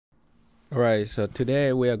Alright, so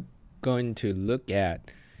today we are going to look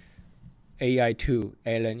at AI2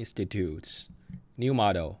 Allen Institute's new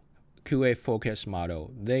model, QA focused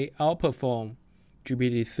model. They outperform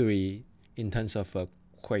GPT-3 in terms of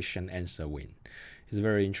question answering. It's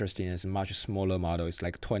very interesting. It's a much smaller model. It's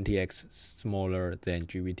like 20x smaller than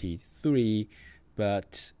GPT-3,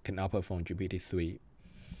 but can outperform GPT-3.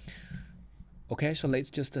 Okay, so let's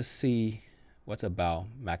just see what's about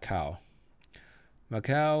Macaw.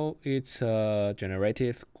 Macaw is a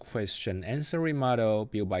generative question answering model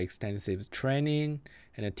built by extensive training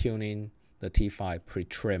and tuning the T5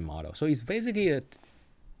 pre-trained model. So it's basically a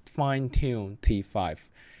fine-tuned T5.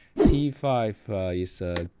 T5 is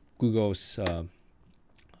Google's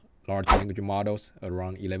large language models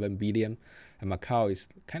around 11 billion. And Macaw is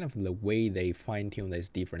kind of the way they fine-tune that is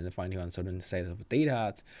different. They fine-tune on certain sets of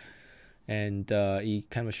data. And it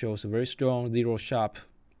kind of shows a very strong zero-sharp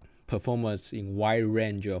performance in wide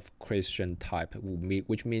range of question type,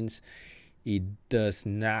 which means it does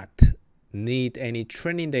not need any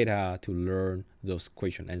training data to learn those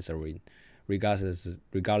question answering, regardless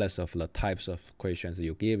of the types of questions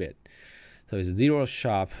you give it. So it's zero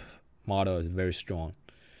sharp model is very strong,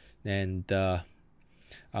 and on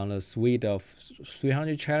a suite of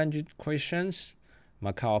 300 challenge questions,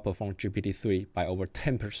 Macaw performed GPT-3 by over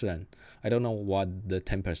 10%. I don't know what the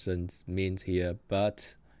 10% means here,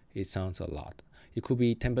 but it sounds a lot. It could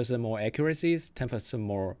be 10% more accuracies, 10%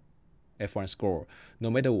 more F1 score.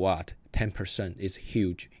 No matter what, 10% is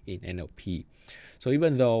huge in NLP. So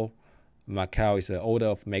even though Macaw is an order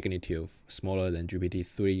of magnitude smaller than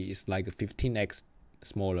GPT-3, it's like 15x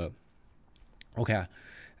smaller. Okay,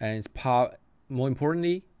 and it's more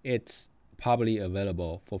importantly, it's probably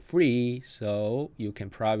available for free, so you can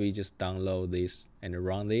probably just download this and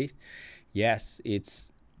run this. Yes,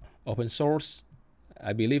 it's open source.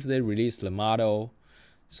 I believe they released the model,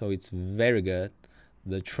 so it's very good.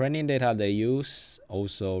 The training data they use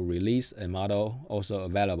also release a model, also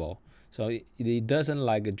available. So it doesn't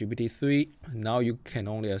like a GPT-3. Now you can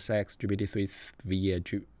only access GPT-3 via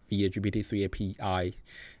GPT-3 API,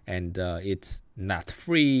 and it's not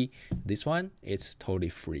free. This one, it's totally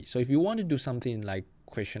free. So if you want to do something like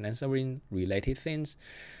question answering related things,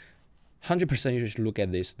 100% you should look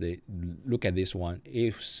at this. Look at this one.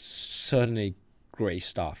 It's certainly great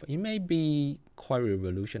stuff. It may be quite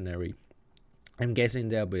revolutionary. I'm guessing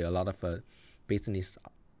there'll be a lot of business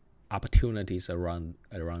opportunities around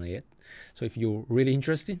it. So if you're really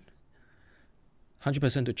interested,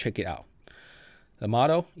 100% to check it out. The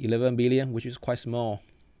model 11 billion, which is quite small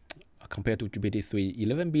compared to GPT-3.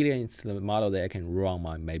 11 billion is the model that I can run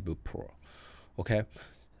my MacBook Pro. Okay,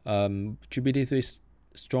 GPT-3's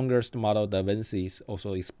strongest model, DaVinci, is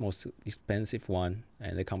also its most expensive one,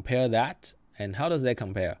 and they compare that. And how does that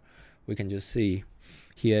compare? We can just see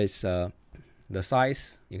here is the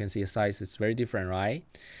size. You can see the size is very different, right?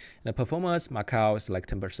 The performance, Macaw is like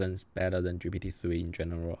 10% better than GPT-3 in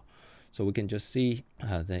general. So we can just see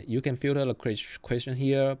that you can filter the question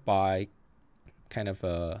here by kind of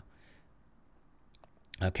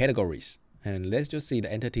categories. And let's just see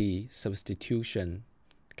the entity substitution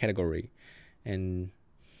category. And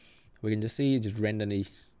we can just see just randomly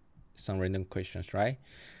some random questions, right?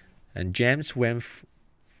 And James went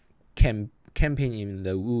camping in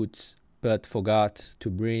the woods, but forgot to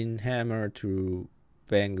bring hammer to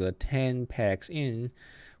bang the 10 packs in.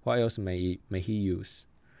 What else may he use?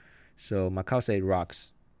 So Macaw said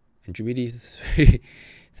rocks, and GPT-3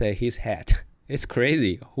 said his hat. It's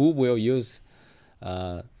crazy. Who will use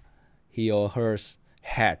he or her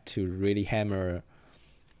hat to really hammer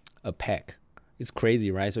a pack? It's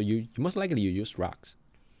crazy, right? So you most likely you use rocks.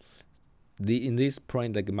 In this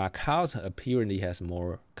point, like Macaw apparently has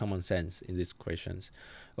more common sense in these questions.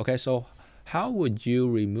 Okay, so how would you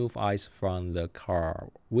remove ice from the car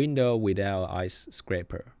window without ice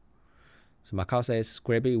scraper? So Macaw says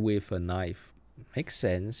scrape it with a knife. Makes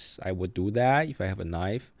sense. I would do that if I have a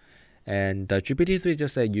knife. And the GPT-3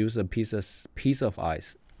 just said use a piece of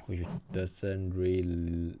ice, which doesn't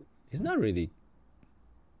really. It's not really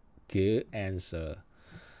good answer.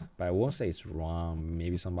 But I won't say it's wrong.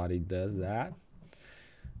 Maybe somebody does that.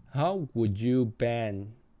 How would you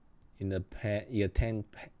ban in 10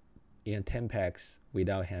 packs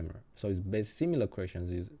without hammer? So it's similar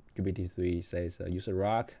questions. GPT-3 says use a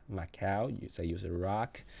rock. Macaw, you say use a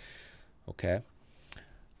rock. Okay.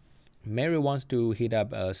 Mary wants to heat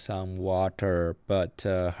up some water, but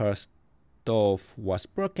her stove was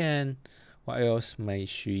broken. What else may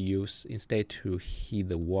she use instead to heat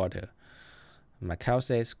the water? Macaw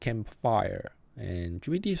says campfire, and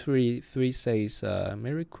GPT-3 says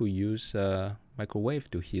Mary could use microwave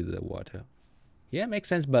to heat the water. Yeah, makes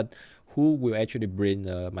sense, but who will actually bring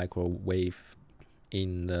the microwave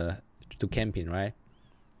in to camping, right?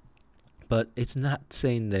 But it's not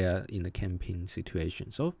saying they are in a camping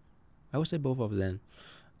situation. So I would say both of them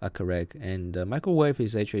are correct. And the microwave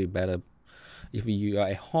is actually better. If you are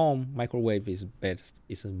at home, microwave is best.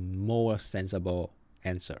 It's a more sensible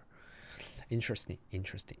answer. Interesting.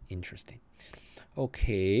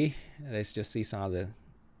 Okay, let's just see some other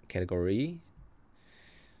category.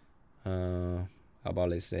 About,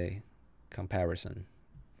 let's say, comparison.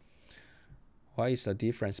 What is the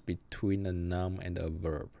difference between a noun and a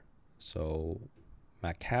verb? So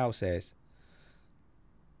Macaw says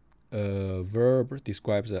a verb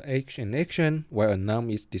describes an action, while a noun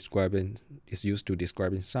is used to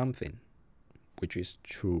describing something, which is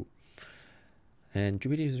true. And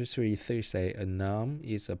GPT-3 say a noun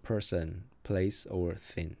is a person, place, or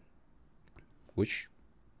thing, which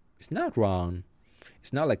is not wrong.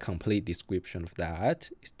 It's not like complete description of that.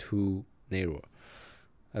 It's too narrow.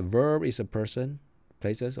 A verb is a person,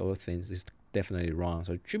 places, or things. It's definitely wrong.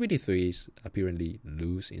 So GPT-3 is apparently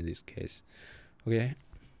loose in this case. Okay.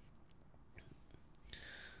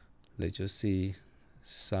 Let's just see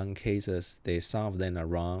some cases. Some of them are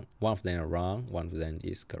wrong. One of them are wrong. One of them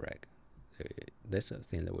is correct. That's the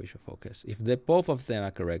thing that we should focus. If both of them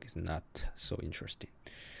are correct, it's not so interesting.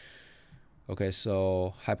 Okay,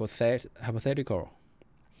 so hypothetical.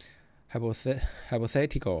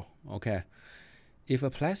 Okay, if a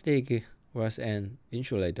plastic was an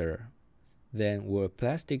insulator, then will a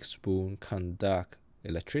plastic spoon conduct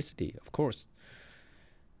electricity? Of course.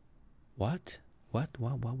 What?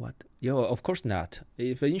 Yo, of course not.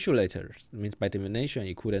 If an insulator means by definition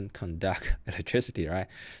it couldn't conduct electricity, right?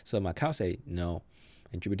 So Macaw say no,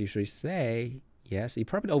 and GPT-3 say yes. It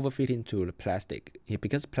probably overfit into the plastic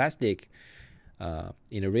because plastic,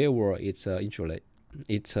 in the real world, it's insulate.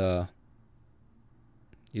 It's an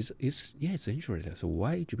insulator. So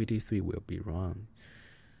why GPT-3 will be wrong?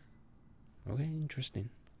 Okay, interesting.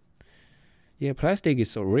 Yeah, plastic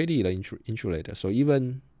is already the insulator. So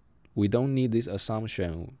even we don't need this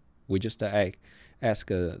assumption. We just ask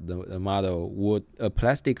the model, would a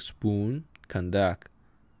plastic spoon conduct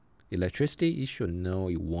electricity? It should know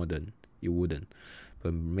it wouldn't.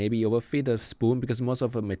 But maybe overfit the spoon because most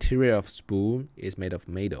of the material of spoon is made of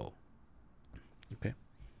metal. Okay.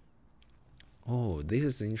 Oh, this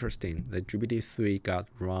is interesting. The GPT-3 got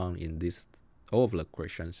wrong in this all of the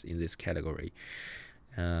questions in this category.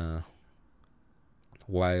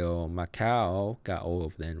 While Macaw got all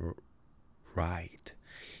of them right.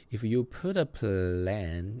 If you put a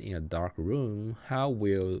plant in a dark room, how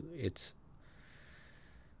will its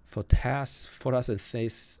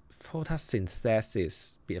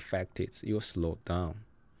photosynthesis be affected? You will slow down.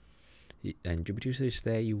 And GPT-3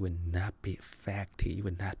 say you will not be affected.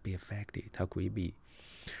 How could it be?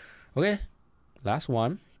 Okay, last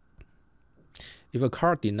one. If a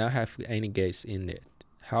car did not have any gas in it,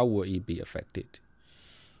 how would it be affected?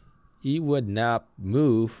 It would not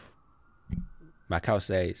move. Macaw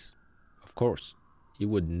says, of course, it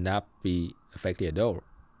would not be affected at all.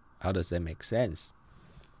 How does that make sense?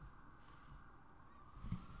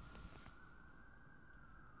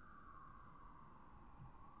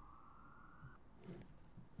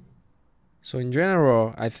 So in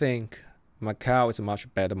general, I think Macaw is a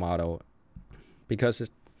much better model because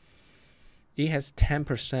it has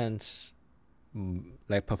 10%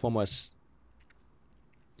 like performance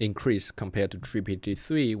increase compared to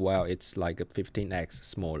GPT-3, while it's like a 15x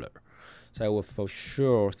smaller. So I will for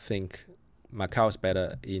sure think Macaw is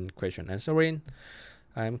better in question answering.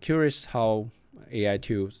 I'm curious how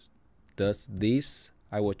AI2's does this.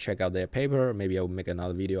 I will check out their paper. Maybe I will make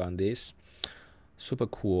another video on this. Super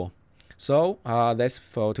cool. So that's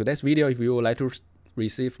for today's video. If you would like to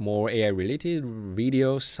receive more AI related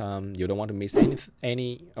videos, you don't want to miss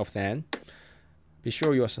any of them, be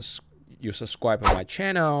sure you subscribe on my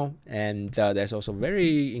channel, and that's also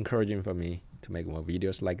very encouraging for me to make more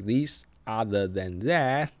videos like these. Other than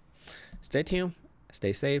that, stay tuned,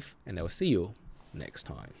 stay safe, and I will see you next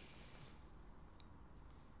time.